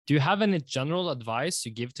Do you have any general advice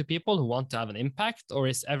you give to people who want to have an impact, or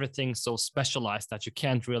is everything so specialized that you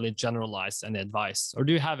can't really generalize any advice? Or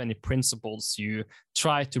do you have any principles you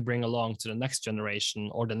try to bring along to the next generation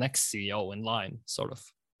or the next CEO in line, sort of?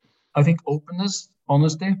 I think openness,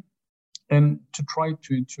 honesty, and to try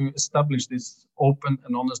to establish this open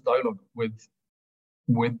and honest dialogue with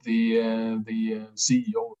the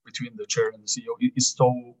CEO, between the chair and the CEO, is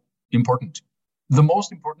so important. The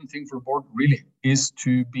most important thing for a board really is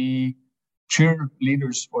to be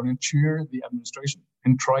cheerleaders or cheer the administration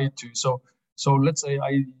and try to. So let's say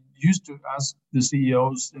I used to ask the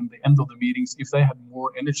CEOs in the end of the meetings if they had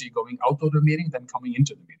more energy going out of the meeting than coming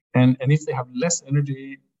into the meeting, and if they have less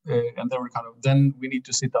energy and they were then we need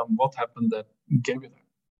to sit down. What happened that gave you that?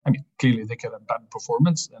 I mean, clearly they could have bad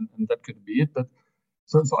performance, and that could be it. But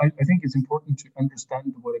so I think it's important to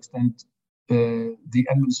understand to what extent the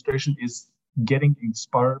administration is getting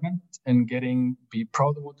inspiration and be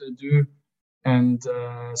proud of what they do. And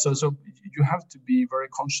so you have to be very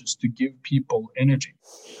conscious to give people energy.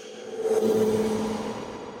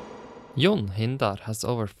 Jon Hindar has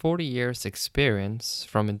over 40 years experience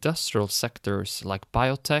from industrial sectors like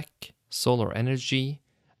biotech, solar energy,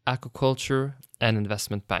 aquaculture, and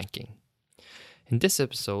investment banking. In this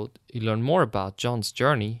episode, you learn more about Jon's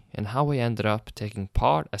journey and how he ended up taking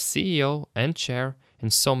part as CEO and chair in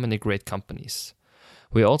so many great companies.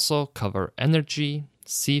 We also cover energy,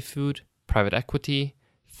 seafood, private equity,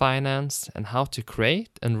 finance, and how to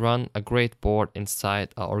create and run a great board inside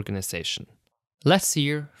our organization. Let's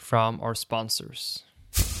hear from our sponsors.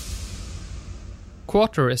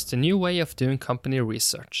 Quartr is the new way of doing company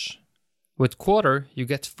research. With Quartr, you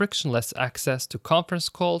get frictionless access to conference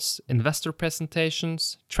calls, investor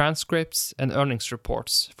presentations, transcripts, and earnings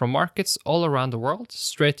reports from markets all around the world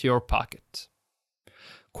straight to your pocket.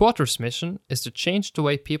 Quartr's mission is to change the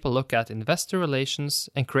way people look at investor relations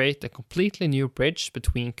and create a completely new bridge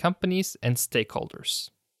between companies and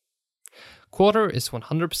stakeholders. Quartr is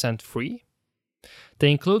 100% free. They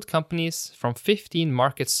include companies from 15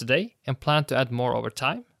 markets today and plan to add more over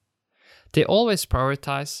time. They always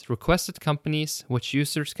prioritize requested companies, which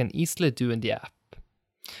users can easily do in the app.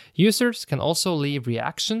 Users can also leave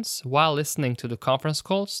reactions while listening to the conference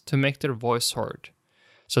calls to make their voice heard.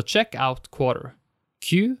 So check out Quartr.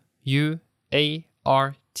 Quartr.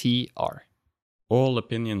 All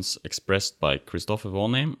opinions expressed by Christopher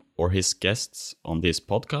Vonheim or his guests on this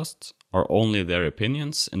podcast are only their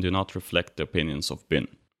opinions and do not reflect the opinions of BIN.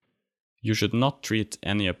 You should not treat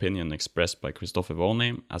any opinion expressed by Christopher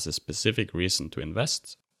Vonheim as a specific reason to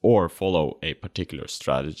invest or follow a particular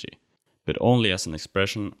strategy, but only as an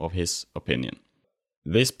expression of his opinion.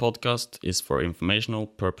 This podcast is for informational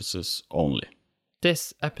purposes only.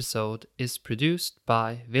 This episode is produced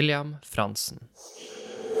by William Franzen.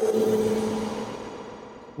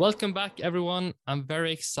 Welcome back, everyone. I'm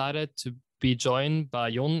very excited to be joined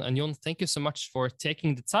by Jon. And Jon, thank you so much for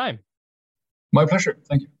taking the time. My pleasure.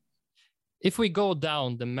 Thank you. If we go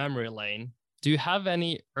down the memory lane, do you have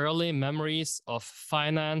any early memories of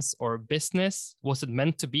finance or business? Was it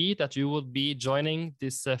meant to be that you would be joining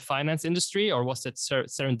this finance industry, or was it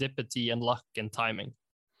serendipity and luck and timing?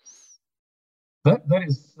 That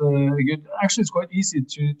is good. Actually, it's quite easy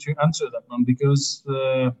to answer that one because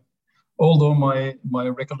although my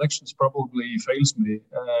recollections probably fails me,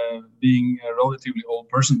 being a relatively old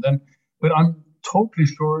person then, but I'm totally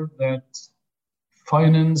sure that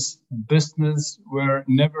finance, business were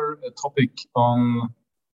never a topic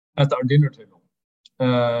at our dinner table.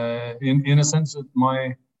 In a sense that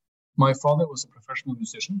my father was a professional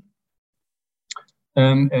musician,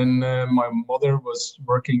 and my mother was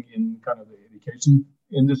working in kind of the education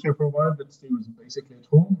industry for a while, but she was basically at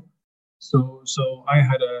home. So I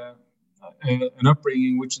had an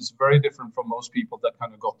upbringing which is very different from most people that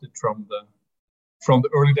kind of got it from the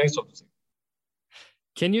early days, so to say.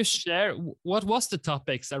 Can you share what was the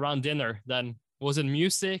topics around dinner then? Was it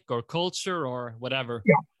music or culture or whatever?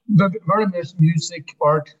 Yeah, very much music,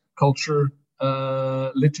 art, culture,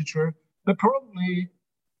 literature, but probably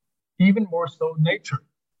even more so nature,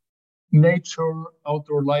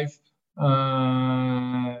 outdoor life.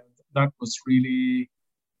 That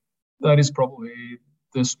is probably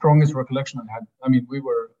the strongest recollection I had. I mean, we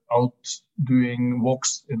were out doing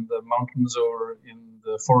walks in the mountains or in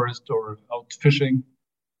the forest or out fishing.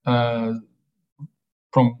 From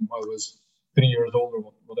I was 3 years old or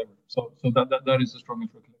whatever. So that is the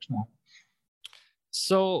strongest recollection I have.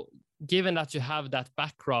 So given that you have that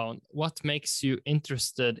background, what makes you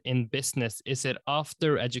interested in business? Is it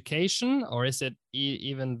after education, or is it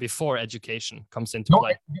even before education comes into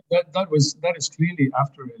play?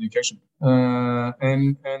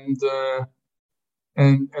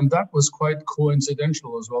 and that was quite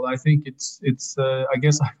coincidental as well. I think it's I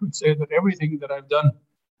guess I would say that everything that I've done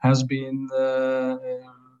has been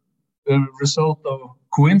a result of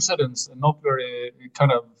coincidence and not very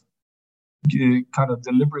kind of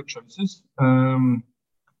deliberate choices.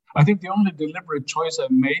 I think the only deliberate choice I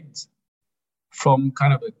made from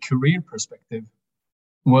kind of a career perspective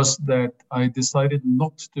was that I decided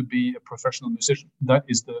not to be a professional musician. That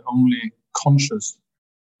is the only conscious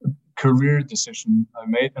career decision I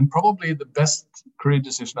made, and probably the best career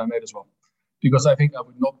decision I made as well, because I think I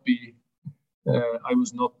would not be, I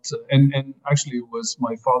was not, and actually it was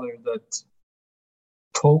my father that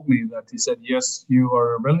told me that. He said, yes, you are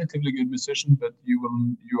a relatively good musician, but you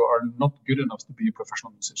are not good enough to be a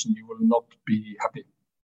professional musician. You will not be happy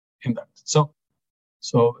in that. So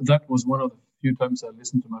that was one of the few times I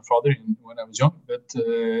listened to my father when I was young, but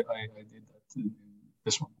I did that in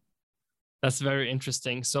this one. That's very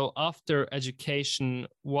interesting. So after education,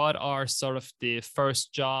 what are sort of the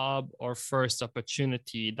first job or first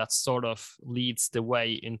opportunity that sort of leads the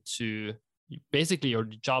way into basically your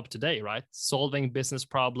job today, right? Solving business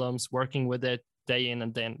problems, working with it day in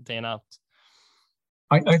and day out.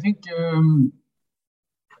 I think I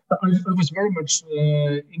was very much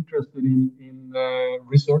interested in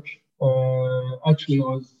research. Actually, I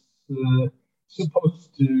was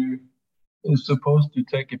supposed to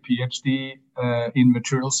take a PhD in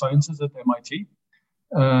material sciences at MIT.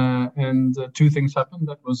 And two things happened.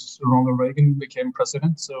 That was Ronald Reagan became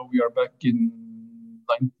president. So we are back in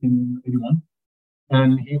 1981.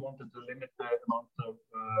 And he wanted to limit the amount of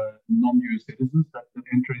non-US citizens that could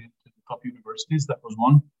enter into the top universities. That was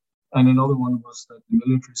one. And another one was that the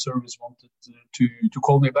military service wanted to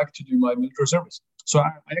call me back to do my military service. So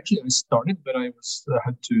I started, but I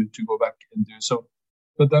had to go back and do so.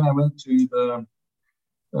 But then I went to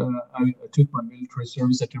I took my military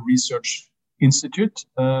service at the research institute,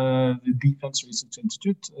 the Defense Research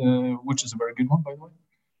Institute, which is a very good one, by the way.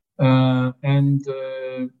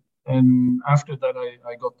 And after that,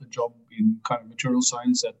 I got the job in kind of material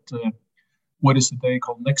science at what is today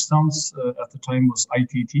called Nexans. At the time was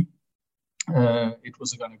ITT. It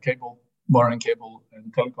was a kind of wire and cable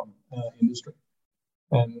and telecom industry.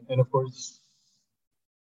 And of course,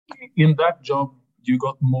 in that job, you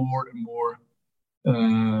got more and more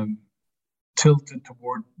tilted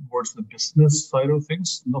towards the business side of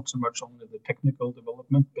things, not so much only the technical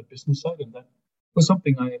development, but business side. And that was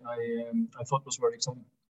something I thought was very exciting.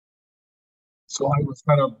 So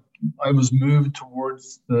I was moved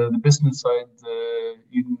towards the business side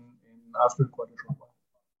in after quite a short while.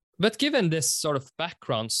 But given this sort of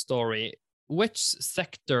background story, which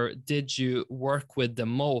sector did you work with the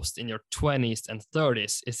most in your 20s and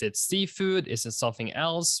 30s? Is it seafood? Is it something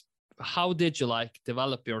else? How did you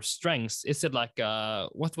develop your strengths? Is it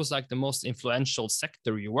what was the most influential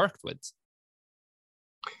sector you worked with?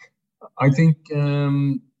 I think,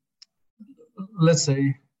 let's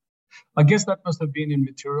say, I guess that must have been in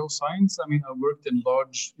material science. I mean, I worked in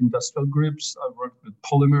large industrial groups. I worked with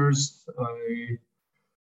polymers. I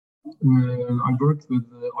worked with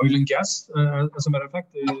oil and gas, as a matter of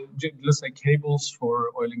fact, let's say cables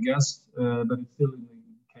for oil and gas, but it's still in the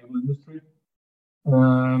cable industry.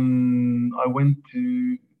 I went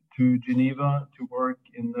to Geneva to work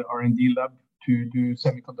in the R&D lab to do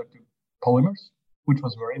semiconductor polymers, which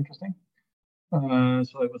was very interesting.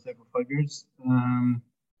 So I was there for 5 years.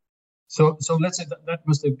 So let's say that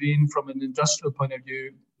must have been, from an industrial point of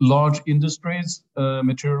view, large industries,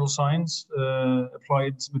 material science,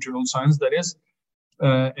 applied material science, that is,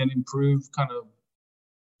 and improve kind of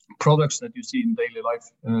products that you see in daily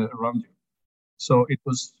life around you. So it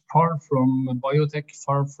was far from biotech,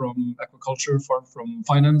 far from aquaculture, far from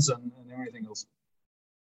finance and everything else.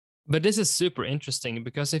 But this is super interesting,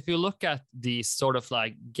 because if you look at the sort of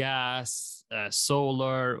gas,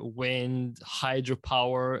 solar, wind,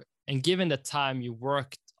 hydropower, and given the time you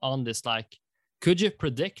worked on this, could you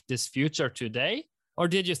predict this future today? Or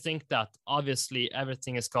did you think that obviously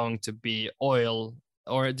everything is going to be oil?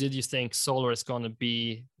 Or did you think solar is going to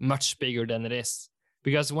be much bigger than it is?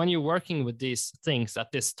 Because when you're working with these things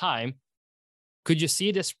at this time, could you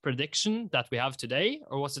see this prediction that we have today?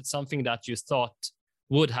 Or was it something that you thought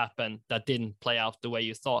would happen that didn't play out the way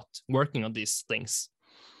you thought working on these things?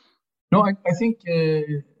 No, I think...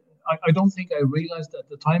 I don't think I realized at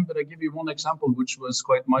the time, but I give you one example which was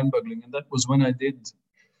quite mind-boggling, and that was when I did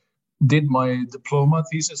my diploma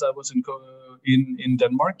thesis. I was in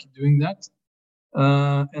Denmark doing that,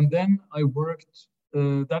 and then I worked.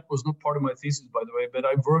 That was not part of my thesis, by the way, but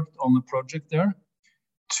I worked on a project there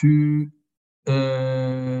to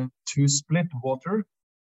split water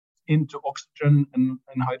into oxygen and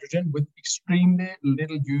hydrogen with extremely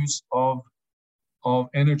little use of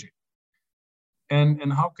energy.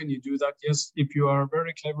 And how can you do that? Yes, if you are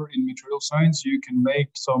very clever in material science, you can make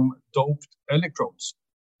some doped electrodes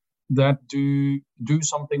that do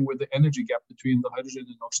something with the energy gap between the hydrogen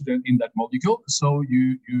and oxygen in that molecule. So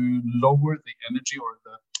you lower the energy, or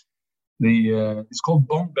the it's called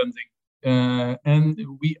bond bending. And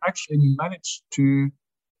we actually managed to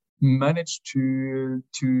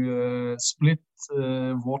split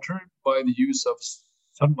water by the use of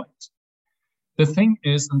sunlight. The thing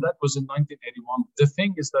is, and that was in 1981. The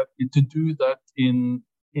thing is that to do that in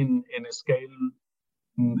a scale,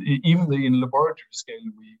 even in laboratory scale,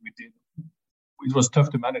 we did. It was tough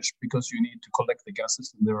to manage because you need to collect the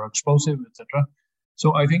gases and they are explosive, etc. So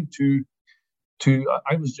I think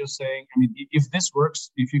I was just saying, I mean, if this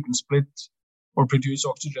works, if you can split or produce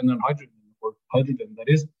oxygen and hydrogen, or hydrogen, that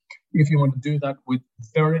is, if you want to do that with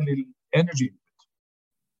very little energy,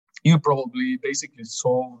 you probably basically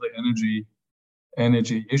solve the energy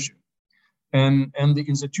issue. And the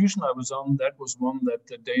institution I was on, that was one that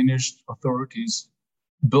the Danish authorities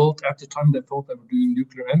built at the time they thought they were doing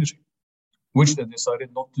nuclear energy, which they decided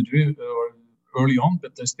not to do early on,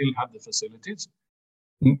 but they still have the facilities.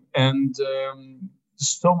 And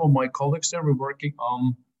some of my colleagues there were working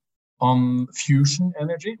on fusion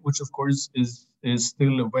energy, which of course is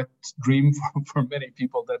still a wet dream for many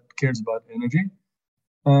people that cares about energy.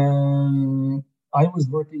 I was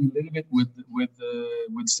working a little bit with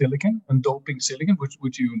silicon and doping silicon,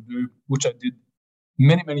 which I did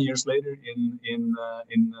many years later in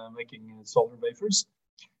making solar wafers.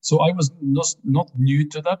 So I was not new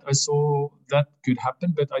to that. I saw that could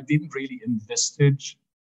happen, but I didn't really envisage.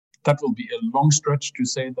 That will be a long stretch to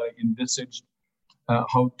say that I envisaged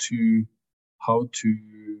how to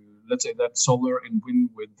let's say that solar and wind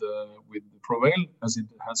with prevail as it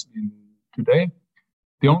has been today.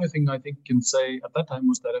 The only thing I think can say at that time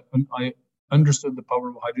was that I understood the power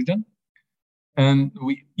of hydrogen. And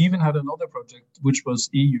we even had another project, which was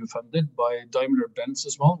EU funded by Daimler-Benz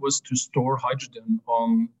as well, was to store hydrogen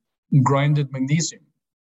on grinded magnesium,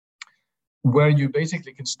 where you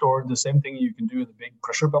basically can store the same thing you can do in a big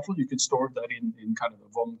pressure bottle. You could store that in kind of a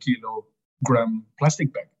 1 kilogram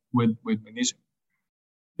plastic bag with magnesium.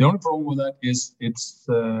 The only problem with that is it's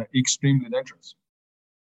extremely dangerous.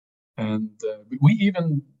 And we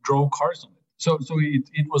even drove cars on it. So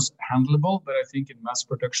it was handleable, but I think in mass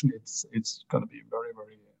production, it's going to be very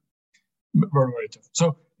tough.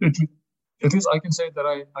 So at least I can say that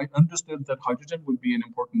I understood that hydrogen would be an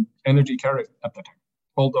important energy carrier at that time,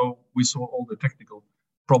 although we saw all the technical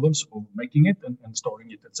problems of making it and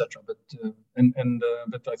storing it, etc. But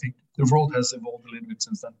I think the world has evolved a little bit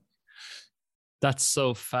since then. That's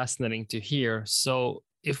so fascinating to hear. So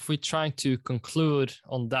if we're trying to conclude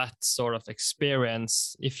on that sort of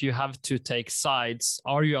experience, if you have to take sides,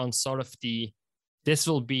 are you on sort of this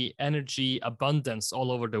will be energy abundance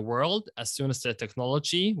all over the world as soon as the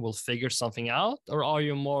technology will figure something out? Or are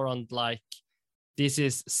you more on like, this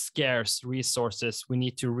is scarce resources, we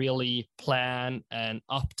need to really plan and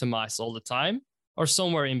optimize all the time, or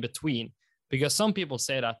somewhere in between? Because some people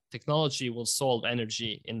say that technology will solve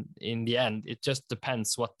energy in the end. It just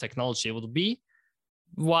depends what technology it will be.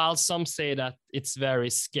 While some say that it's very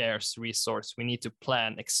scarce resource, we need to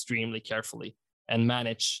plan extremely carefully and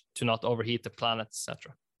manage to not overheat the planet,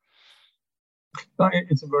 etc.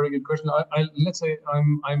 It's a very good question. Let's say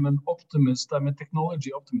I'm an optimist. I'm a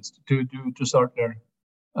technology optimist to start there,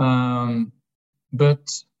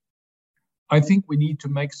 but I think we need to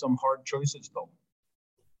make some hard choices though.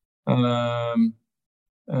 I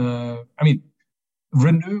mean,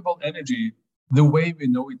 renewable energy, the way we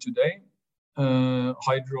know it today,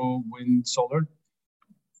 hydro, wind, solar,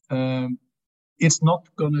 it's not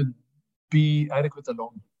going to be adequate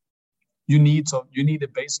alone. You need a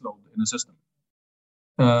base load in a system.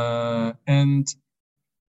 And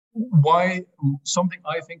why something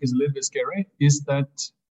I think is a little bit scary is that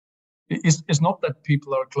it's not that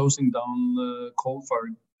people are closing down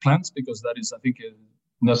coal-fired plants, because that is, I think, a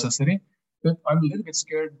necessity. But I'm a little bit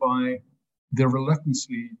scared by the reluctance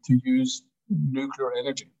to use nuclear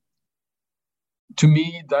energy. To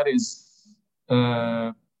me, that is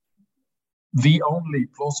the only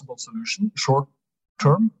plausible solution, short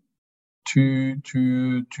term, to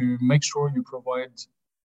make sure you provide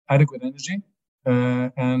adequate energy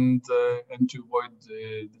and to avoid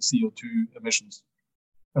the CO2 emissions.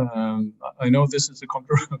 I know this is a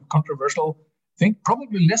controversial thing,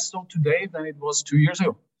 probably less so today than it was 2 years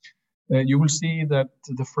ago. You will see that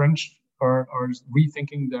the French are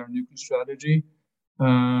rethinking their nuclear strategy.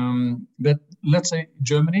 But let's say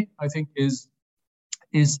Germany, I think, is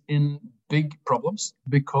is in big problems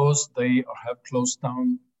because they have closed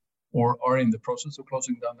down or are in the process of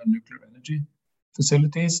closing down their nuclear energy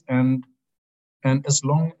facilities. And as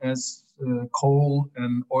long as coal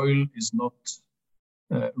and oil is not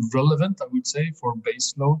relevant, I would say, for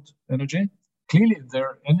base load energy, clearly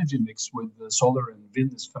their energy mix with solar and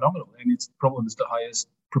wind is phenomenal. And its problem is the highest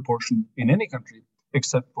proportion in any country,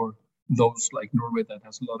 except for those like Norway that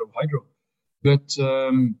has a lot of hydro. But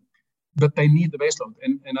they need the baseload,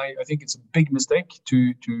 and I think it's a big mistake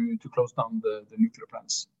to close down the nuclear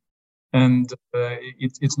plants. And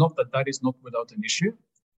it's not that is not without an issue,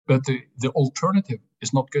 but the alternative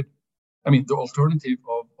is not good. I mean, the alternative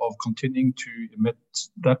of continuing to emit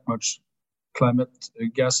that much climate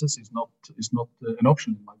gases is not an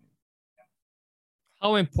option in my view.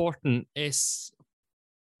 How important is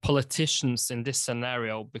politicians in this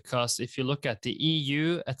scenario? Because if you look at the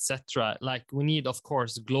EU, etc., like we need, of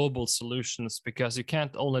course, global solutions, because you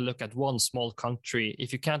can't only look at one small country.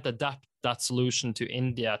 If you can't adapt that solution to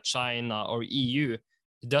India, China, or EU,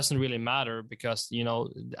 it doesn't really matter because,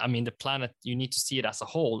 the planet, you need to see it as a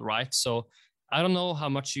whole, right? So I don't know how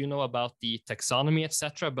much you know about the taxonomy,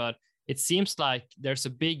 etc., but it seems like there's a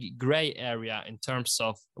big gray area in terms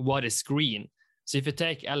of what is green. So if you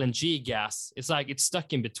take LNG gas, it's like it's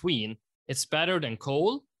stuck in between. It's better than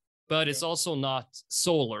coal, but it's also not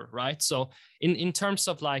solar, right? So in terms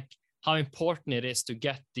of like how important it is to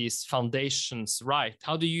get these foundations right,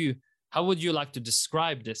 how would you like to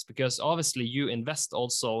describe this? Because obviously you invest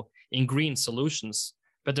also in green solutions,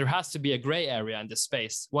 but there has to be a gray area in this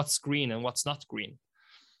space. What's green and what's not green?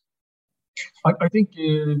 I think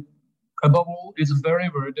above all, it's very,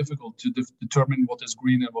 very difficult to determine what is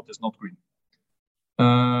green and what is not green.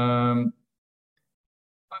 A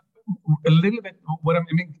little bit,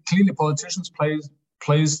 clearly politicians plays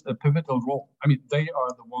a pivotal role. I mean, they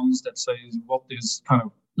are the ones that say what is kind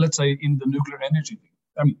of, let's say, in the nuclear energy thing.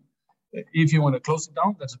 I mean, if you want to close it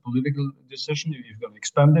down, that's a political decision. If you're going to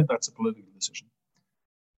expand it, that's a political decision.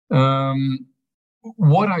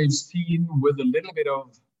 What I've seen with a little bit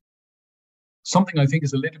of something I think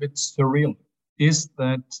is a little bit surreal is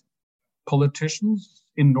that politicians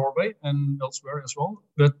in Norway and elsewhere as well,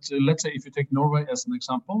 but let's say if you take Norway as an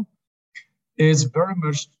example, is very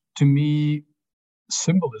much, to me,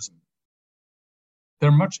 symbolism.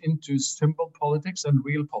 They're much into symbol politics and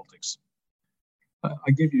real politics.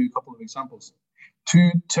 I give you a couple of examples.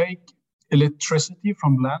 To take electricity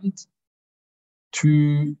from land,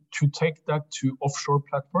 to take that to offshore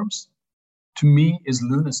platforms, to me is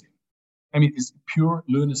lunacy. I mean, it's pure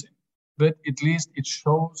lunacy. But at least it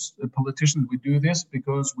shows the politicians we do this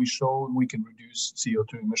because we show we can reduce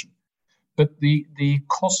CO2 emission. But the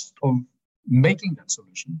cost of making that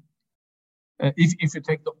solution, if you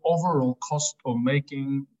take the overall cost of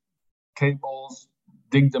making cables,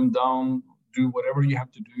 dig them down, do whatever you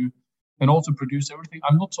have to do, and also produce everything,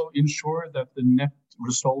 I'm not so sure that the net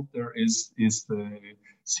result there is the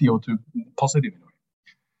CO2 positive in a way.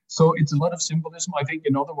 So it's a lot of symbolism. I think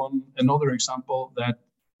another example that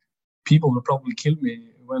people will probably kill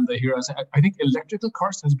me when they hear us. I think electrical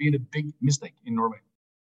cars has been a big mistake in Norway.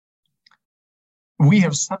 We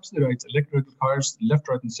have subsidized electrical cars left,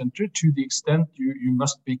 right, and center to the extent you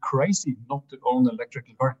must be crazy not to own an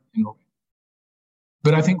electrical car in Norway.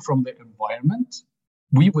 But I think from the environment,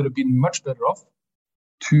 we would have been much better off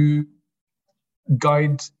to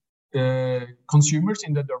guide consumers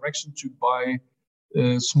in the direction to buy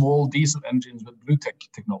small diesel engines with blue tech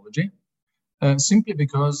technology, simply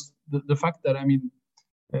because the fact that,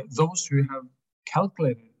 those who have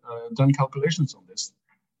done calculations on this,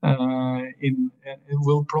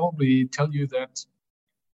 will probably tell you that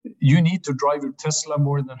you need to drive your Tesla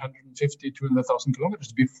more than 150, 200,000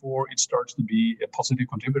 kilometers before it starts to be a positive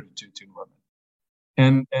contributor to environment.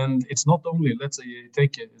 And it's not only, let's say, you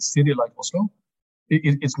take a city like Oslo,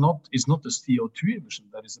 it's not the CO2 emission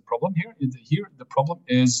that is the problem here. Here, the problem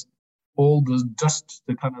is all the dust,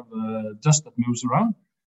 the kind of dust that moves around.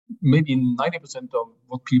 Maybe 90% of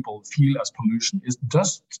what people feel as pollution is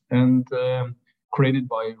dust and created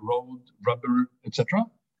by road, rubber, etc.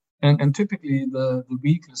 And typically the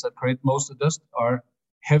vehicles that create most of the dust are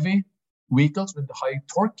heavy vehicles with high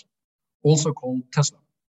torque, also called Tesla,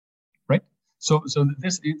 right? So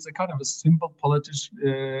this is a kind of a simple politics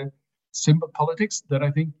that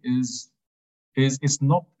I think is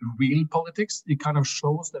not real politics. It kind of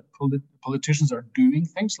shows that politicians are doing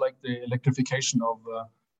things like the electrification of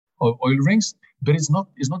oil rings, but it's not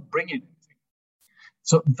bringing anything.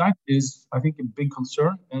 So that is, I think, a big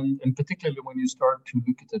concern, and particularly when you start to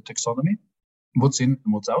look at the taxonomy, what's in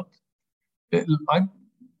and what's out.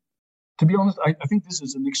 To be honest, I think this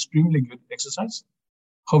is an extremely good exercise.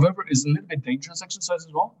 However, it's a little bit dangerous exercise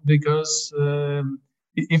as well, because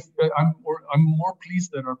if I'm more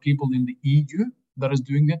pleased there are people in the EU that is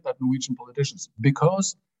doing it than Norwegian politicians,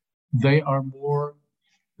 because they are more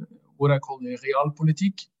what I call the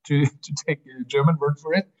realpolitik, to take a German word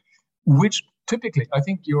for it, which typically, I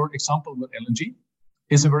think your example with LNG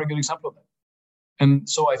is a very good example of that. And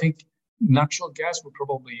so I think natural gas would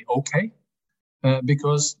probably okay,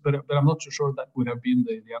 but I'm not too sure that would have been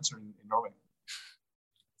the answer in Norway.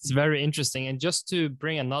 It's very interesting. And just to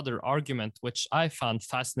bring another argument, which I found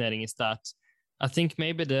fascinating, is that I think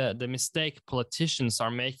maybe the mistake politicians are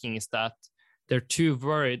making is that they're too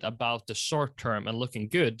worried about the short term and looking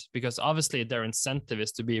good, because obviously their incentive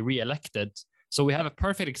is to be re-elected. So we have a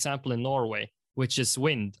perfect example in Norway, which is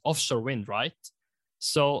wind, offshore wind, right?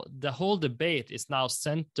 So the whole debate is now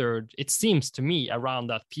centered, it seems to me, around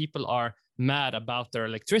that people are mad about their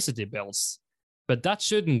electricity bills. But that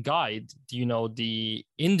shouldn't guide, the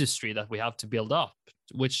industry that we have to build up,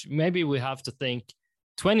 which maybe we have to think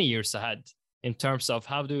 20 years ahead in terms of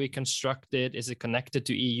how do we construct it? Is it connected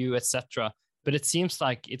to EU, etc.? But it seems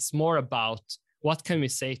like it's more about what can we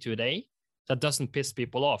say today that doesn't piss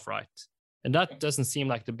people off, right? And that doesn't seem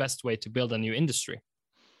like the best way to build a new industry.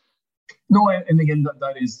 No, and again,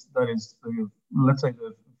 that is let's say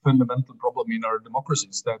the fundamental problem in our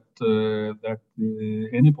democracies, that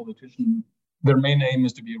any politician, their main aim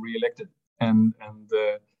is to be re-elected, and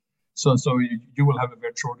so you will have a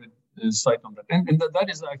very short sight on that, and that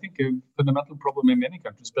is, I think, a fundamental problem in many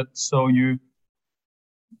countries. But so you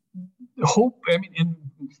hope,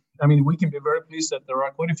 I mean, we can be very pleased that there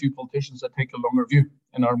are quite a few politicians that take a longer view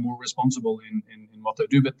and are more responsible in what they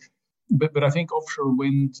do. But I think offshore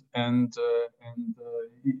wind and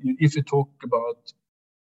if you talk about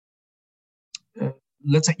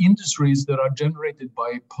let's say industries that are generated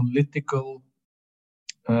by political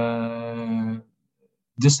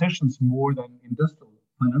decisions more than industrial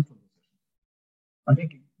financial decisions, I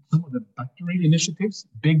think some of the battery initiatives,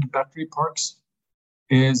 big battery parks,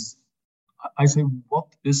 is, I say, what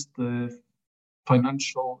is the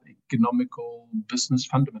financial, economical, business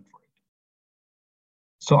fundament for it?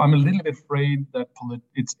 So I'm a little bit afraid that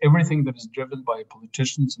it's everything that is driven by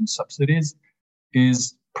politicians and subsidies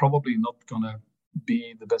is probably not going to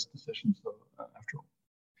be the best decision. So after all,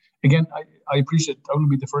 again, I appreciate, I will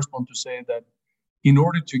be the first one to say that in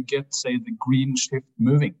order to get, say, the green shift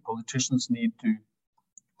moving, politicians need to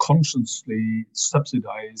consciously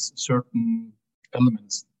subsidize certain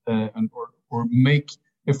elements or make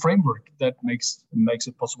a framework that makes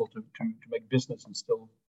it possible to make business and still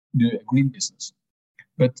do a green business.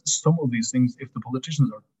 But some of these things, if the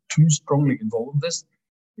politicians are too strongly involved in this,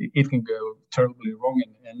 it can go terribly wrong.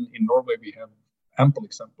 And in Norway, we have ample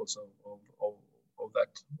examples of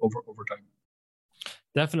that over time.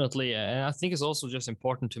 Definitely. And I think it's also just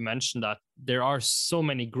important to mention that there are so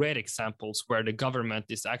many great examples where the government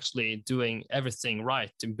is actually doing everything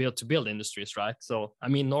right to build industries, right? So, I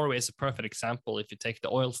mean, Norway is a perfect example if you take the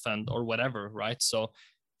oil fund or whatever, right? So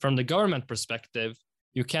from the government perspective,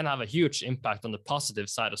 you can have a huge impact on the positive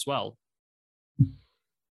side as well.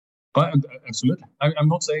 Absolutely. I'm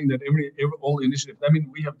not saying that all initiatives. I mean,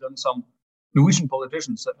 we have done some Norwegian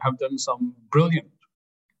politicians that have done some brilliant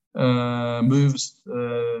moves,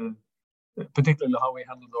 particularly how we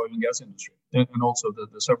handle the oil and gas industry and also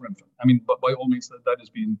the sovereign fund. I mean, but by all means, that has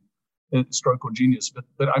been a stroke of genius.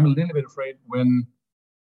 But I'm a little bit afraid when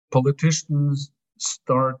politicians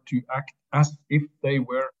start to act as if they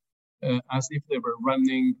were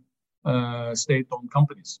running state-owned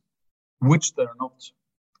companies, which they're not.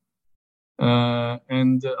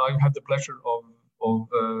 And I've had the pleasure of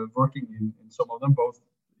working in some of them, both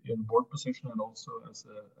in board position and also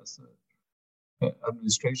as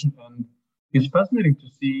administration. And it's fascinating to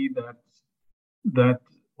see that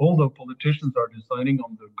although politicians are deciding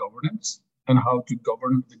on the governance and how to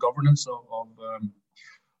govern the governance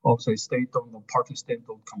of say state-owned or partly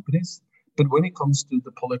state-owned companies, but when it comes to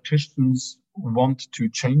the politicians want to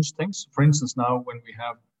change things, for instance, now when we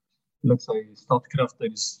have, let's say, Statkraft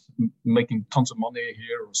that is making tons of money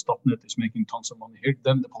here, or Statnett is making tons of money here,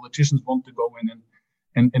 then the politicians want to go in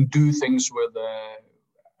and do things with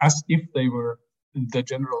as if they were the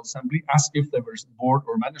General Assembly, as if they were board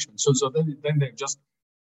or management. So then they're just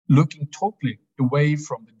looking totally away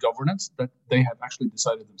from the governance that they have actually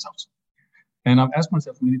decided themselves. And I've asked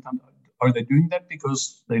myself many times, are they doing that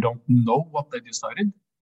because they don't know what they decided?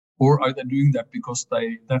 Or are they doing that because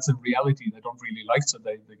that's a reality they don't really like, so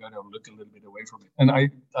they got to look a little bit away from it? And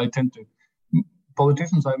I tend to,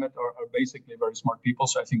 politicians I met are basically very smart people,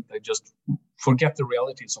 so I think they just forget the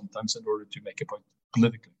reality sometimes in order to make a point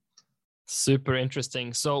politically. Super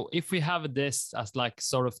interesting. So if we have this as like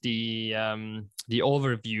sort of the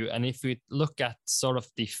overview, and if we look at sort of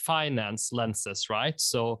the finance lenses, right?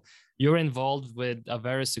 So you're involved with a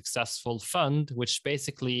very successful fund, which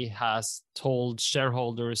basically has told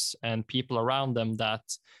shareholders and people around them that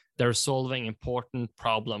they're solving important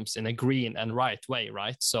problems in a green and right way,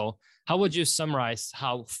 right? So how would you summarize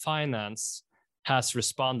how finance has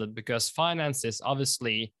responded? Because finance is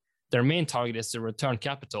obviously their main target is to return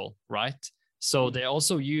capital, right? So they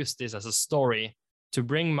also use this as a story to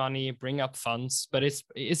bring money, bring up funds. But is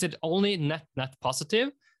it only net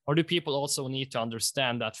positive, or do people also need to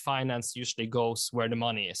understand that finance usually goes where the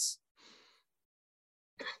money is?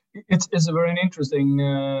 It's a very interesting,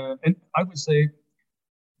 and I would say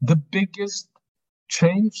the biggest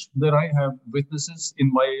change that I have witnesses in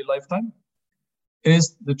my lifetime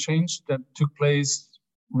is the change that took place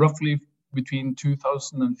roughly between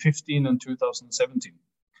 2015 and 2017,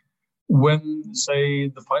 when, say,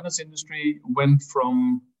 the finance industry went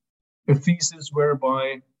from a thesis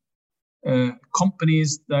whereby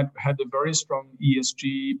companies that had a very strong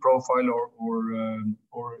ESG profile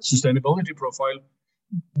or sustainability profile,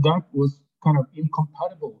 that was kind of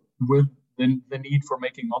incompatible with the need for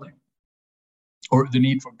making money, or the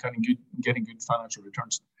need for kind of getting good financial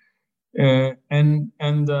returns. I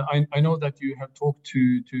know that you have talked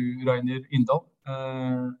to Reiner Indahl,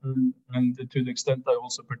 and to the extent I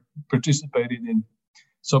also participated in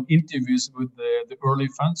some interviews with the early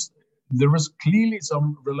funds. There was clearly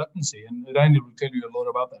some reluctancy, and Reiner will tell you a lot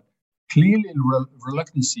about that. Clearly,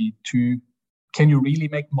 reluctancy to, can you really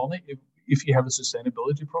make money if you have a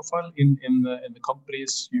sustainability profile in the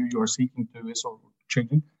companies you are seeking to sort of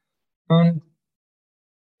changing? And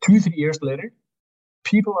 2-3 years later,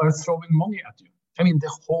 people are throwing money at you. I mean,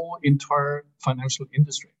 the whole entire financial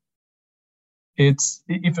industry. It's,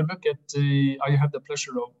 if you look at, I had the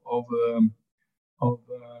pleasure of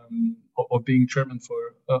being chairman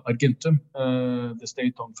for Argentum, the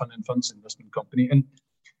state-owned fund and funds investment company, and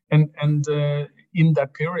in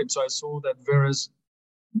that period, so I saw that whereas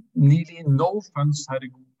nearly no funds had a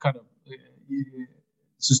kind of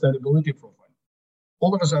sustainability profile,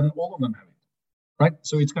 all of a sudden all of them have it, right?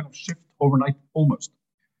 So it's kind of shift overnight almost.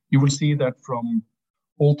 You will see that from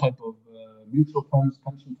all type of mutual funds,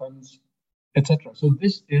 pension funds, etc. So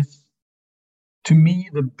this is, to me,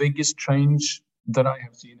 the biggest change that I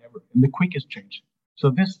have seen ever, and the quickest change. So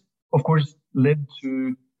this, of course, led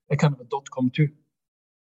to a kind of a dot-com too.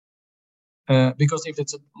 Because if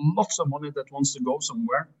it's lots of money that wants to go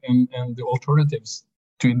somewhere, and the alternatives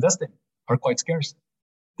to invest in are quite scarce,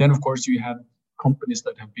 then of course you have companies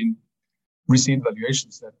that have been received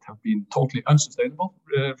valuations that have been totally unsustainable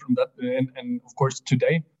from that. And of course,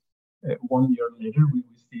 today, 1 year later, we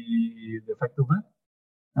see the effect of that.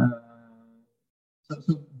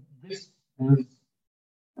 So this is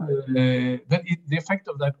the effect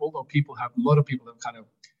of that. Although a lot of people have kind of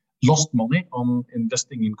lost money on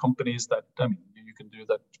investing in companies that, I mean, you can do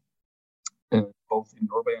that both in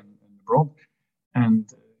Norway and abroad,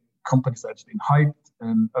 and companies that's been hyped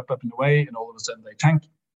and up and away, and all of a sudden they tank.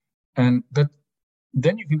 But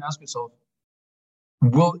then you can ask yourself,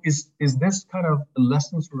 well, is this kind of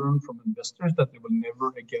lessons learned from investors that they will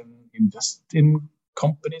never again invest in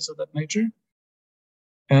companies of that nature?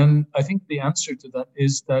 And I think the answer to that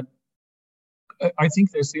is that I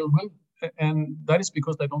think they still will. And that is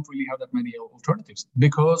because they don't really have that many alternatives.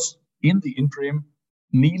 Because in the interim,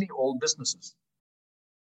 nearly all businesses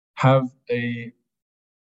have a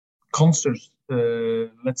conscious,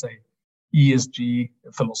 let's say, ESG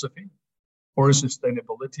philosophy or a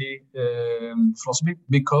sustainability philosophy,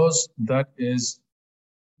 because that is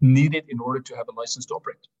needed in order to have a license to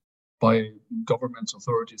operate by governments,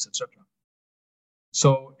 authorities, etc.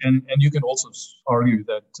 So, and you can also argue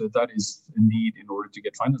that that is a need in order to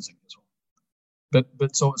get financing as well.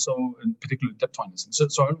 But so in particular debt financing.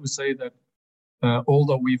 So I would say that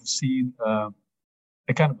although we've seen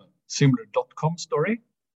a kind of a similar dot-com story,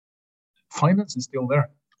 finance is still there,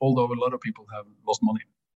 although a lot of people have lost money.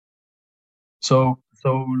 So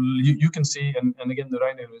you can see, and again, the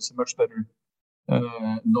Reiner is much better,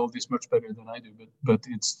 know this much better than I do, but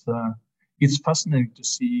it's fascinating to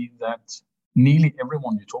see that nearly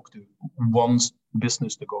everyone you talk to wants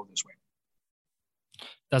business to go this way.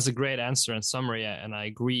 That's a great answer and summary, and I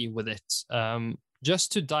agree with it.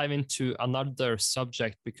 Just to dive into another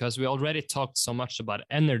subject, because we already talked so much about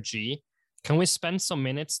energy, can we spend some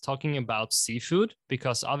minutes talking about seafood?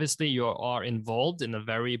 Because obviously you are involved in a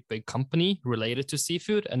very big company related to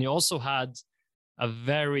seafood, and you also had a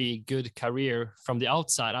very good career from the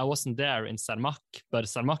outside. I wasn't there in Cermaq, but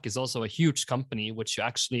Cermaq is also a huge company, which you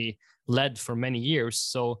actually led for many years.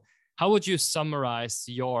 So how would you summarize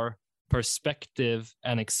your perspective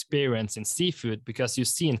and experience in seafood? Because you've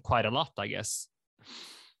seen quite a lot, I guess.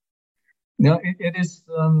 Yeah, it is.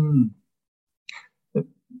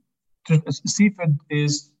 Seafood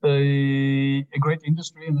is a great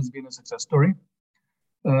industry and has been a success story.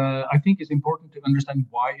 I think it's important to understand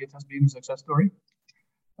why it has been a success story.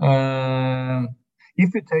 If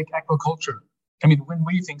you take aquaculture, I mean, when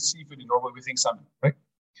we think seafood in Norway, we think salmon, right?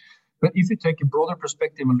 But if you take a broader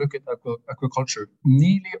perspective and look at aquaculture,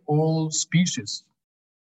 nearly all species,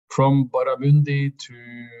 from barramundi to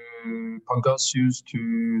pangasius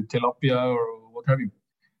to tilapia or what have you,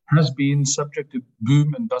 has been subject to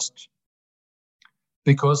boom and bust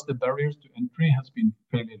because the barriers to entry has been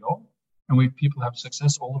fairly low. And when people have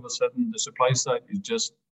success, all of a sudden the supply side is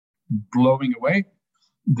just blowing away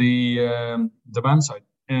the demand side,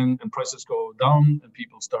 and prices go down, and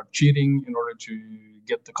people start cheating in order to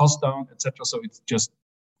get the cost down, etc. So it just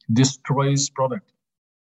destroys product.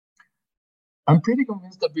 I'm pretty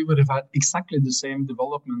convinced that we would have had exactly the same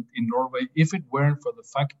development in Norway if it weren't for the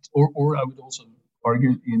fact, or I would also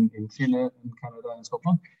argue in Chile and Canada and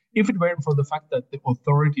Scotland, if it weren't for the fact that the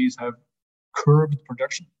authorities have curbed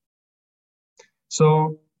production.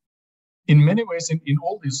 So in many ways, in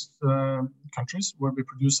all these countries where we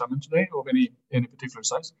produce salmon today of any particular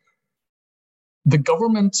size, the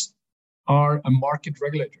governments are a market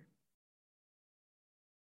regulator.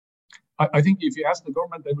 I think if you ask the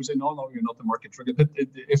government, they would say, no, you're not a market regulator. But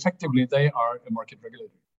effectively, they are a market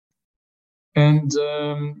regulator. And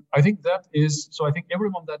I think that is, so I think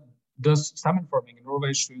everyone that does salmon farming in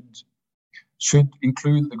Norway should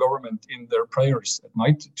include the government in their prayers at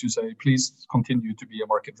night to say, please continue to be a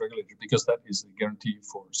market regulator, because that is a guarantee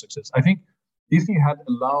for success. I think if you had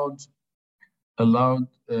allowed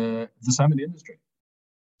the salmon industry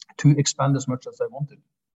to expand as much as they wanted,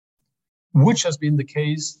 which has been the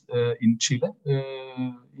case in Chile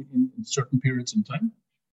in certain periods in time,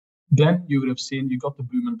 then you would have seen you got the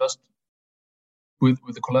boom and bust with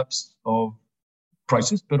the collapse of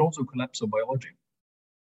prices, but also collapse of biology.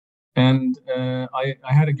 And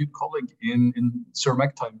I had a good colleague in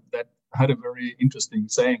Cermaq time that had a very interesting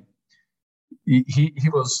saying. He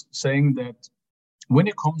was saying that when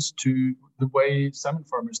it comes to the way salmon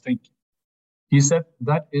farmers think, he said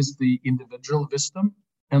that is the individual wisdom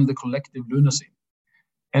and the collective lunacy.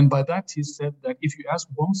 And by that, he said that if you ask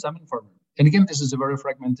one salmon farmer, and again, this is a very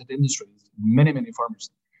fragmented industry, many farmers.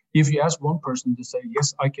 If you ask one person to say,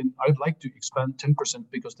 yes, I'd like to expand 10%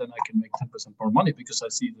 because then I can make 10% more money because I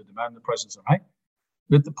see the demand, the prices are high.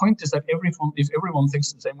 But the point is that if everyone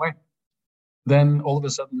thinks the same way, then all of a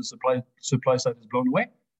sudden the supply side is blown away.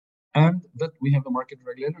 And that we have a market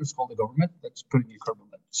regulator, it's called the government, that's putting a curb on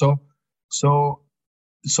that. So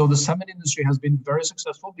the salmon industry has been very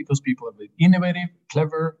successful because people have been innovative,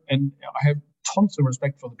 clever, and I have tons of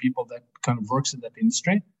respect for the people that kind of works in that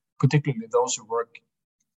industry, particularly those who work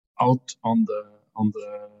out on the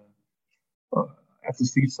at the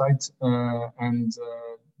seaside and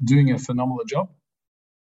doing a phenomenal job.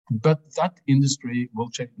 But that industry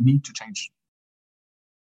will need to change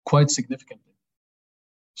quite significantly.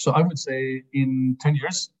 So I would say in 10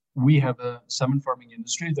 years, we have a salmon farming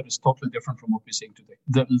industry that is totally different from what we're seeing today.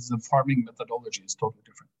 The farming methodology is totally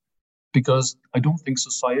different because I don't think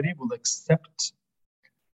society will accept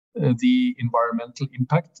the environmental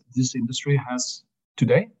impact this industry has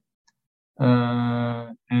today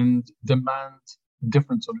and demand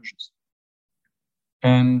different solutions.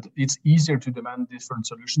 And it's easier to demand different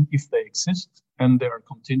solutions if they exist and they are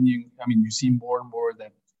continuing. I mean, you see more and more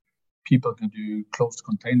that people can do closed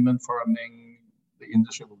containment farming. The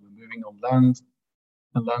industry will be moving on land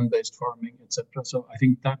and land-based farming, etc. So I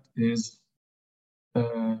think that is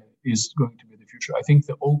going to be the future. I think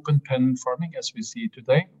the open pen farming, as we see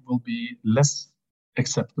today, will be less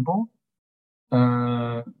acceptable,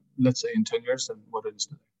 let's say in 10 years than what it is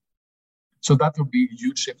today. So that will be a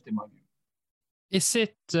huge shift in my view. Is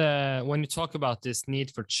it, when you talk about this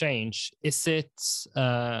need for change, is it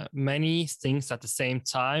many things at the same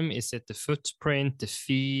time? Is it the footprint, the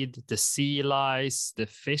feed, the sea lice, the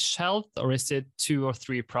fish health, or is it 2 or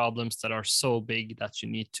 3 problems that are so big that you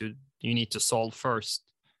need to solve first?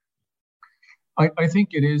 I think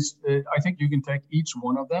it is. I think you can take each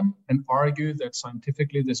one of them and argue that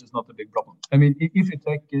scientifically this is not a big problem. I mean, if you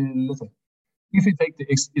take, if you take the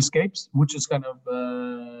escapes, which is kind of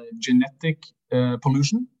genetic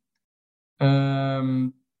pollution,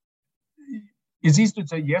 it's easy to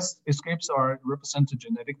say, yes, escapes represent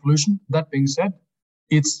genetic pollution. That being said,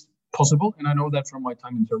 it's possible, and I know that from my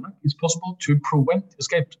time in Cermaq, it's possible to prevent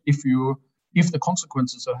escape if the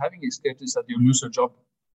consequences of having escaped is that you lose your job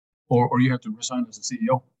or you have to resign as a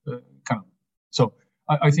CEO. So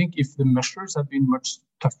I think if the measures have been much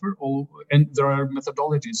tougher, and there are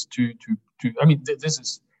methodologies to I mean,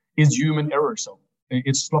 this is human error, so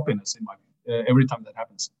it's sloppiness in my view, every time that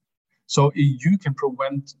happens. So you can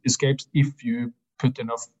prevent escapes if you put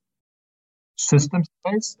enough systems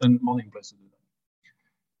in place and money in place to do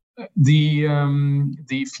that.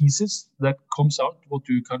 The feces that comes out, what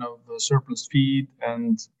you kind of surplus feed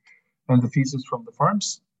and the feces from the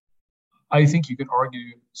farms, I think you can argue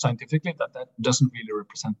scientifically that doesn't really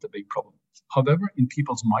represent a big problem. However, in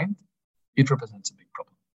people's mind, it represents a big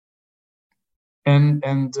problem.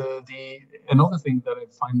 And another thing that I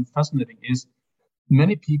find fascinating is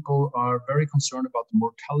many people are very concerned about the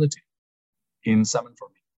mortality in salmon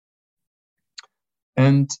farming.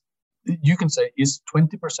 And you can say, is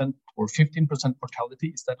 20% or 15% mortality,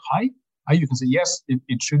 is that high? You can say, yes,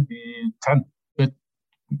 it should be 10. But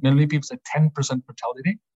many people say 10%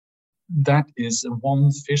 mortality. That is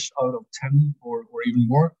one fish out of 10 or even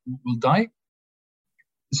more will die.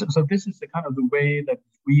 So this is the kind of the way that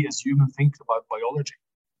we as humans think about biology.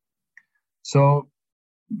 So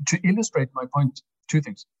to illustrate my point, two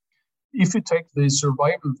things. If you take the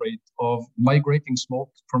survival rate of migrating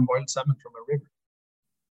smolt from wild salmon from a river,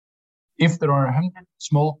 if there are 100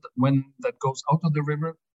 smolt when that goes out of the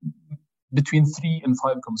river, between 3 and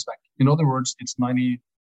 5 comes back. In other words, it's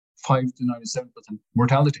 95 to 97%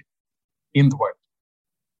 mortality in the wild,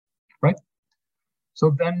 right?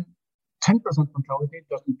 So then 10% mortality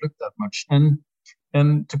doesn't look that much. And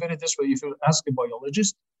to put it this way, if you ask a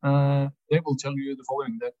biologist, they will tell you the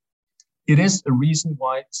following, that it is a reason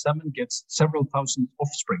why salmon gets several thousand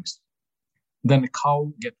offsprings, then a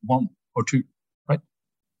cow get 1 or 2, right?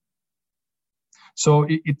 So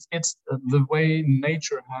it's the way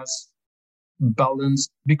nature has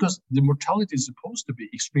balanced, because the mortality is supposed to be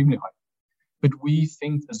extremely high. But we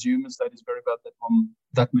think as humans that it's very bad that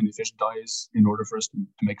that many fish dies in order for us to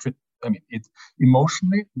make fit. I mean, it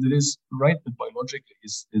emotionally it is right, but biologically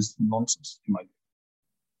is nonsense in my view.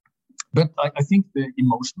 But I think the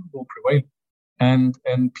emotion will prevail, and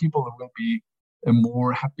people will be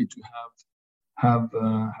more happy to have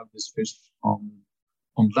this fish on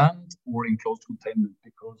land or in closed containment,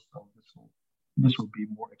 because of this will be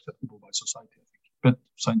more acceptable by society, I think. But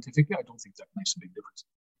scientifically, I don't think that makes a big difference.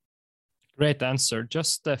 Great answer.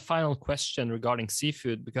 Just a final question regarding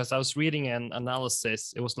seafood, because I was reading an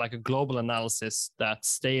analysis. It was like a global analysis that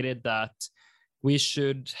stated that we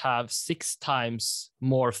should have 6 times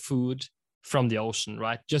more food from the ocean,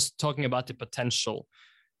 right? Just talking about the potential.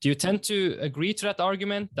 Do you tend to agree to that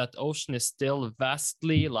argument that ocean is still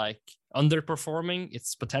vastly underperforming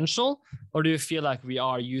its potential? Or do you feel like we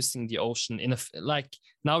are using the ocean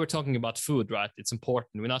now we're talking about food, right? It's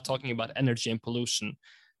important. We're not talking about energy and pollution.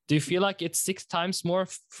 Do you feel like it's 6 times more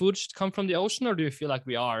food should come from the ocean, or do you feel like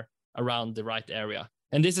we are around the right area?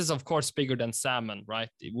 And this is, of course, bigger than salmon, right?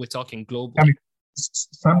 We're talking globally. I mean,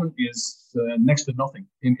 salmon is next to nothing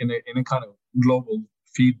in a kind of global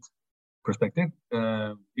feed perspective.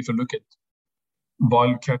 If you look at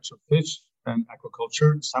wild catch of fish and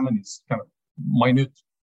aquaculture, salmon is kind of minute.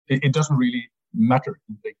 It doesn't really matter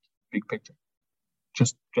in the big picture,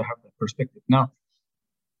 just to have that perspective. Now,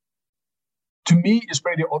 to me, it's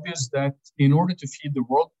pretty obvious that in order to feed the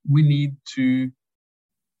world, we need to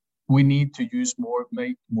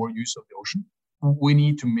make more use of the ocean. We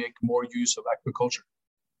need to make more use of aquaculture,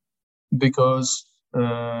 because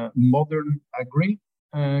modern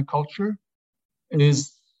agriculture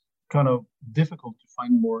is kind of difficult to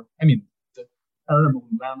find more. I mean, the arable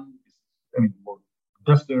land is, more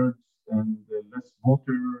desert and less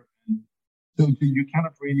water, and so you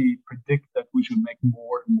cannot really predict that we should make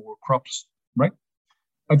more and more crops. Right,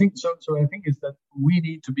 I think so. So I think is that we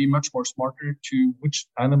need to be much more smarter to which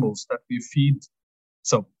animals that we feed.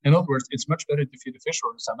 So in other words, it's much better to feed a fish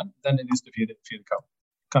or a salmon than it is to feed a cow.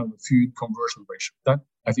 Kind of a food conversion ratio. That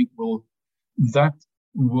I think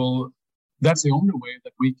that's the only way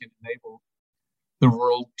that we can enable the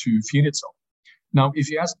world to feed itself. Now, if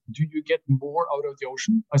you ask, do you get more out of the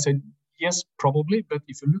ocean? I said yes, probably. But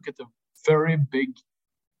if you look at the very big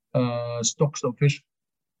stocks of fish,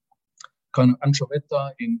 kind of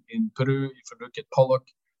anchoveta in Peru, if you look at pollock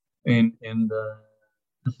in the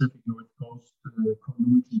Pacific Northcoast,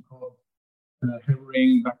 Norwegian cod,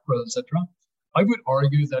 herring, mackerel, etc., I would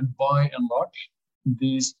argue that by and large,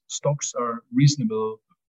 these stocks are reasonably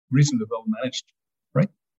well managed, right?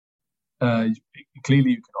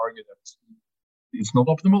 Clearly, you can argue that it's not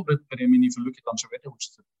optimal, but I mean, if you look at anchoveta, which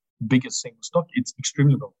is the biggest single stock, it's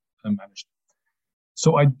extremely well managed.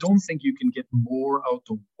 So I don't think you can get more out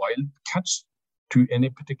of wild catch to any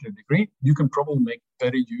particular degree. You can probably make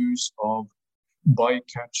better use of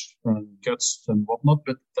bycatch and guts and whatnot,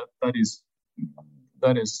 but that is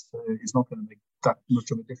not going to make that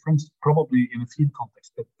much of a difference. Probably in a feed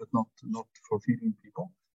context, but not for feeding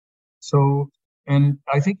people. So, and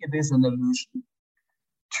I think it is an illusion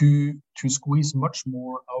to squeeze much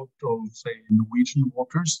more out of, say, Norwegian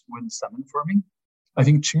waters with salmon farming. I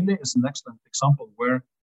think Chile is an excellent example where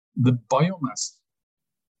the biomass,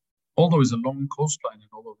 although it's a long coastline and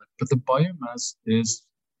all of that, but the biomass is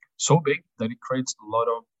so big that it creates a lot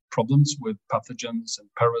of problems with pathogens and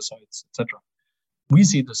parasites, etc. We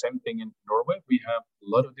see the same thing in Norway. We have a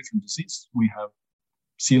lot of different diseases. We have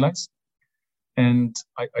sea lice. And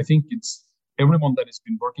I think it's everyone that has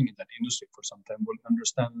been working in that industry for some time will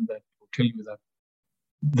understand that, will tell you that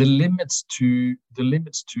the limits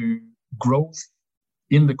to growth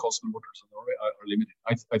in the coastal waters of Norway are limited.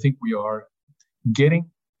 I think we are getting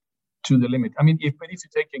to the limit. I mean, if you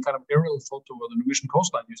take a kind of aerial photo of the Norwegian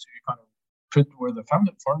coastline, you kind of put where the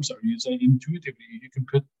family farms are. You say intuitively you can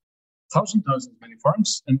put thousands many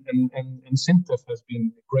farms, and SINTEF has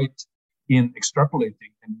been great in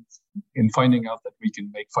extrapolating and in finding out that we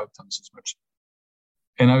can make 5 times as much.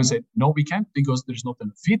 And I would say no, we can't, because there's not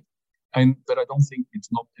enough feed, but I don't think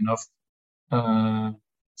it's not enough.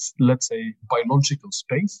 Let's say biological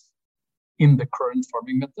space in the current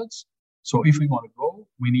farming methods. So if we want to grow,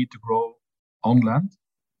 we need to grow on land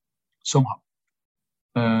somehow.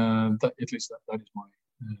 At least that is my.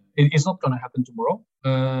 It's not going to happen tomorrow.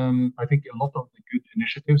 I think a lot of the good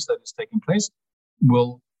initiatives that is taking place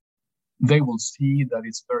will see that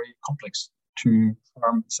it's very complex to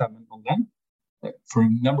farm salmon on land for a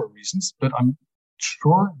number of reasons. But I'm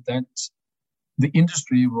sure that the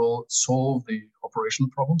industry will solve the operational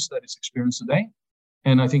problems that is experienced today,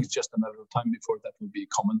 and I think it's just a matter of time before that will be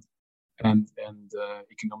common and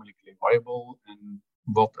economically viable, and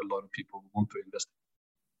what a lot of people want to invest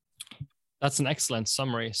in. That's an excellent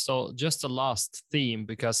summary. So just the last theme,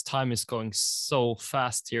 because time is going so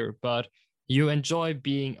fast here, but you enjoy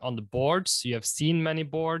being on the boards. You have seen many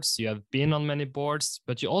boards, you have been on many boards,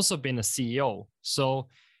 but you also been a CEO. So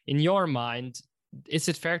in your mind, is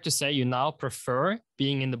it fair to say you now prefer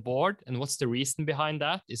being in the board? And what's the reason behind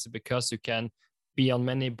that? Is it because you can be on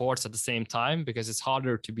many boards at the same time, because it's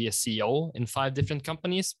harder to be a CEO in 5 different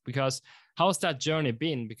companies? Because how's that journey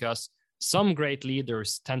been? Because some great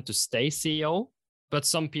leaders tend to stay CEO, but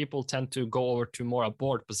some people tend to go over to more a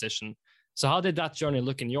board position. So how did that journey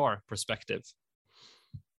look in your perspective?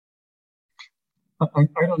 I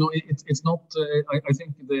don't know. It's not. I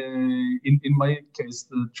think in my case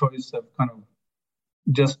the choice have kind of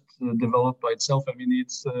just developed by itself. I mean,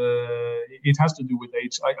 it has to do with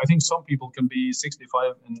age. I think some people can be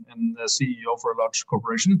 65 and a CEO for a large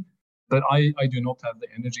corporation, but I do not have the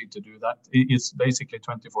energy to do that. It's basically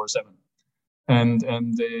 24/7, and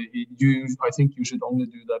I think you should only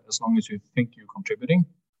do that as long as you think you're contributing.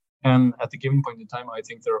 And at the given point in time, I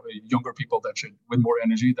think there are younger people that should, with more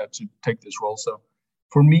energy, that should take this role. So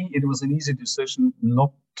for me, it was an easy decision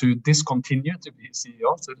not to discontinue to be a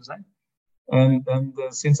CEO, so to say. And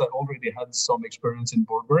since I already had some experience in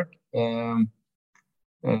board work,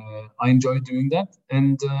 I enjoy doing that.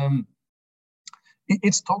 And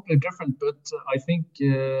it's totally different, but I think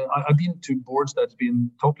I've been to boards that's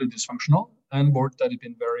been totally dysfunctional and boards that have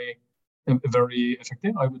been very, very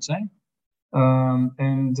effective, I would say.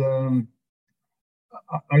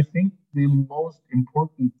 I think the most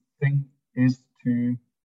important thing is to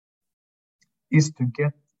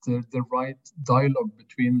get the right dialogue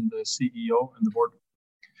between the CEO and the board.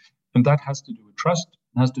 And that has to do with trust,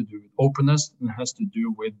 it has to do with openness, and it has to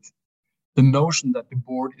do with the notion that the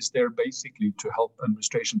board is there basically to help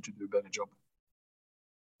administration to do a better job.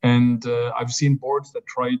 And I've seen boards that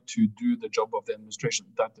try to do the job of the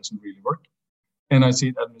administration. That doesn't really work. And I see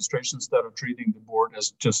administrations that are treating the board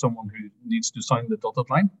as just someone who needs to sign the dotted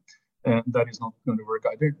line. That is not going to work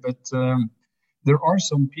either. But there are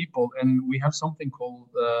some people, and we have something called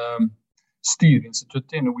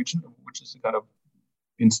Styrinstituttet in Norwegian, which is a kind of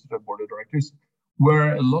institute of board of directors,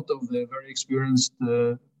 where a lot of the very experienced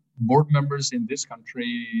board members in this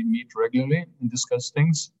country meet regularly and discuss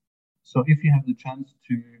things. So if you have the chance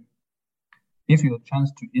to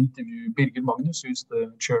interview Birger Magnus, who's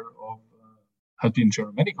the chair of, has been chair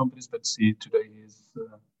of many companies, but today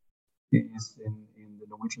he is in the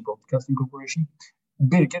Norwegian Broadcasting Corporation.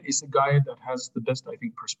 Birger is a guy that has the best, I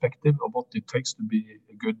think, perspective of what it takes to be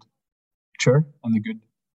a good chair and a good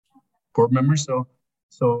board member. So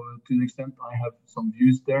to the extent I have some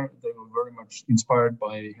views there, they were very much inspired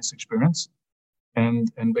by his experience, and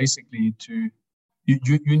basically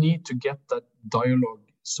you need to get that dialogue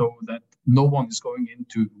so that no one is going in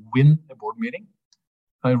to win a board meeting.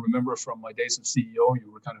 I remember from my days as CEO,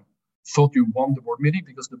 you were kind of thought you won the board meeting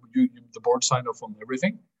because the board signed off on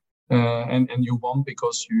everything. And you won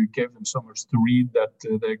because you gave them so much to read that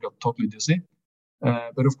they got totally dizzy.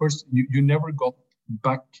 But of course, you never got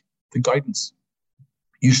back the guidance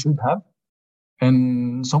you should have.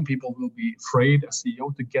 And some people will be afraid as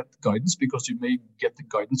CEO to get guidance because you may get the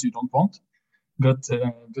guidance you don't want. But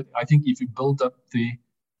I think if you build up the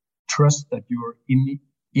trust that you're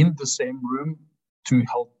in the same room to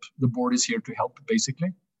help, the board is here to help,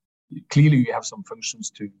 basically. Clearly, you have some functions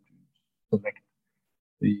to select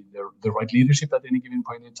the right leadership at any given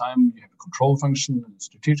point in time. You have a control function and a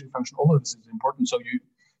strategic function. All of this is important. So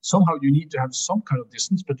somehow you need to have some kind of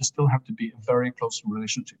distance, but there still have to be a very close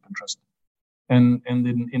relationship and trust. And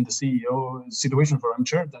in the CEO situation for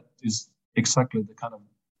Armchair, that is exactly the kind of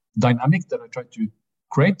dynamic that I try to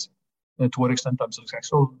create. To what extent I'm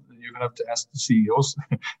successful, you're gonna have to ask the CEOs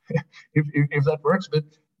if that works. But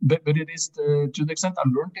it is to the extent I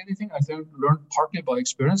learned anything. I think learned partly by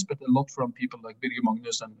experience, but a lot from people like Birger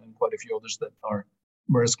Magnus and quite a few others that are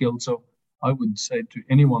very skilled. So I would say to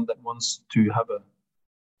anyone that wants to have a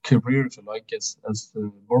career, if you like, as a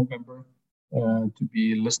board member, to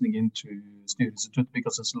be listening into Styret Institutt,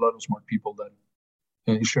 because there's a lot of smart people that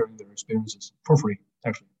is sharing their experiences for free.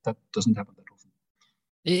 Actually, that doesn't happen that often.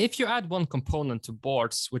 If you add one component to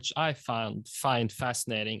boards, which I find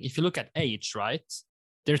fascinating, if you look at age, right?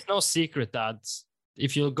 There's no secret that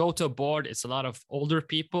if you go to a board, it's a lot of older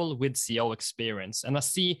people with CEO experience. And I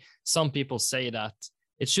see some people say that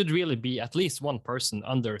it should really be at least one person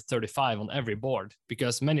under 35 on every board,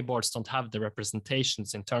 because many boards don't have the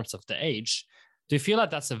representations in terms of the age. Do you feel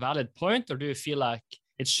like that's a valid point, or do you feel like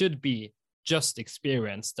it should be just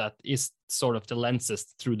experience that is sort of the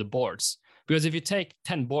lenses through the boards? Because if you take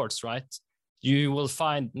 10 boards, right, you will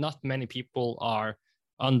find not many people are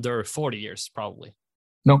under 40 years, probably.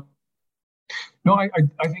 No, I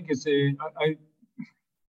think it's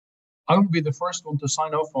I would be the first one to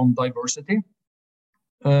sign off on diversity.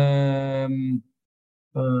 In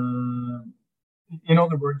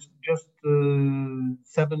other words, just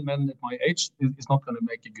 7 men at my age is not going to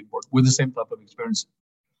make a good board with the same type of experience.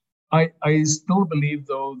 I still believe,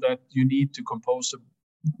 though, that you need to compose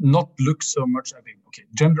not look so much. I think, okay,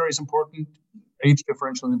 gender is important, age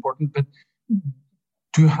differential is important, but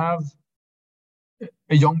to have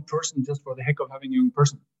a young person just for the heck of having a young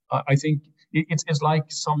person, I think it's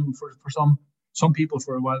like some people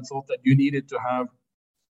for a while thought that you needed to have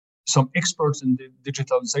some experts in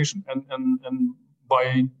digitalization, and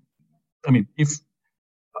by, I mean, if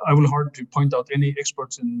I will hard to point out any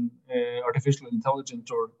experts in artificial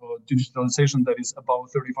intelligence or digitalization that is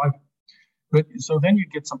above 35. But so then you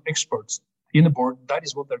get some experts in a board, that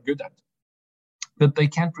is what they're good at. But they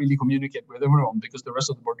can't really communicate with everyone because the rest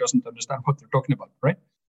of the board doesn't understand what they're talking about, right?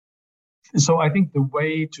 So I think the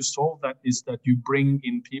way to solve that is that you bring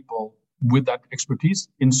in people with that expertise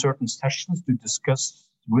in certain sessions to discuss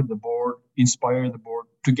with the board, inspire the board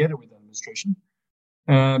together with the administration,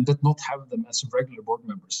 but not have them as regular board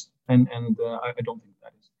members. And I don't think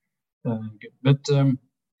that is good. But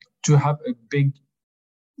to have a big,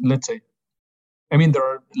 let's say, I mean, there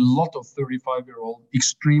are a lot of 35-year-old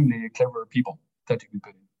extremely clever people that you can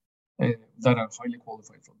put in that are highly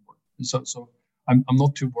qualified for the board. So I'm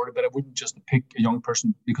not too worried, but I wouldn't just pick a young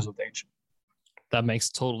person because of the age. That makes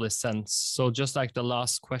totally sense. So just like the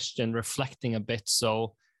last question, reflecting a bit.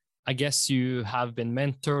 So I guess you have been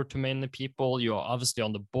mentored to many people. You're obviously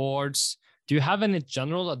on the boards. Do you have any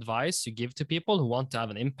general advice you give to people who want to have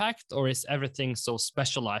an impact, or is everything so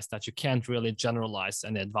specialized that you can't really generalize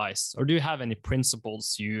any advice? Or do you have any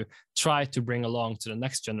principles you try to bring along to the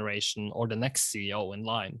next generation or the next CEO in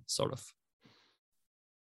line, sort of?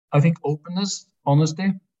 I think openness,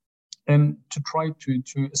 honesty, and to try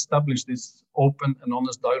to establish this open and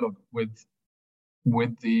honest dialogue with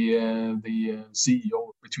the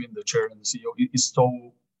CEO, between the chair and the CEO, is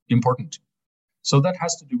so important. So that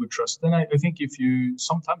has to do with trust. And I think if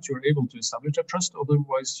sometimes you're able to establish that trust,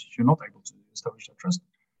 otherwise you're not able to establish that trust.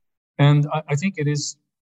 And I think it is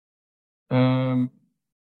the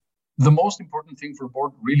most important thing for a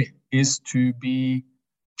board really is to be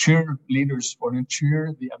cheerleaders for and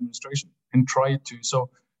cheer the administration and try to. So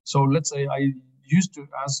let's say I used to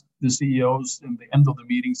ask the CEOs in the end of the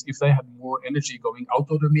meetings if they had more energy going out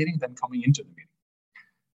of the meeting than coming into the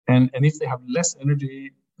meeting. And if they have less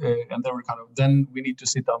energy, and they were kind of, then we need to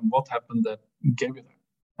sit down, what happened that gave you that?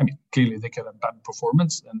 I mean, clearly they could have bad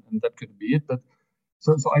performance and that could be it. But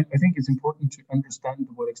so I think it's important to understand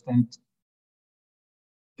to what extent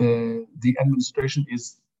the administration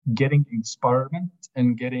is getting inspiration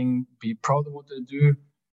and be proud of what they do.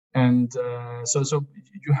 And so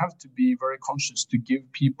you have to be very conscious to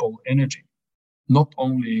give people energy, not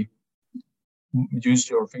only use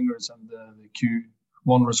your fingers and the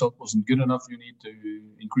Q1 result wasn't good enough, you need to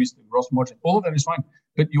increase the gross margin. All of that is fine,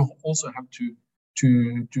 but you also have to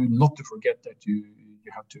not to forget that you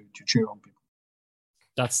have to cheer on people.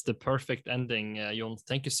 That's the perfect ending, Jon.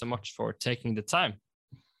 Thank you so much for taking the time.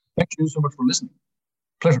 Thank you so much for listening.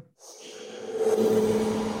 Pleasure.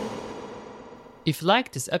 If you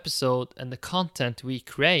like this episode and the content we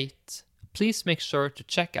create, please make sure to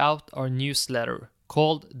check out our newsletter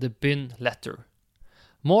called the BYNN Letter.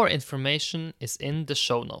 More information is in the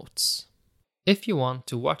show notes. If you want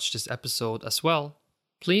to watch this episode as well,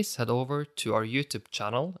 please head over to our YouTube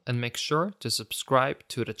channel and make sure to subscribe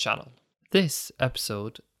to the channel. This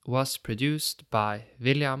episode was produced by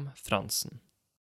William Franzen.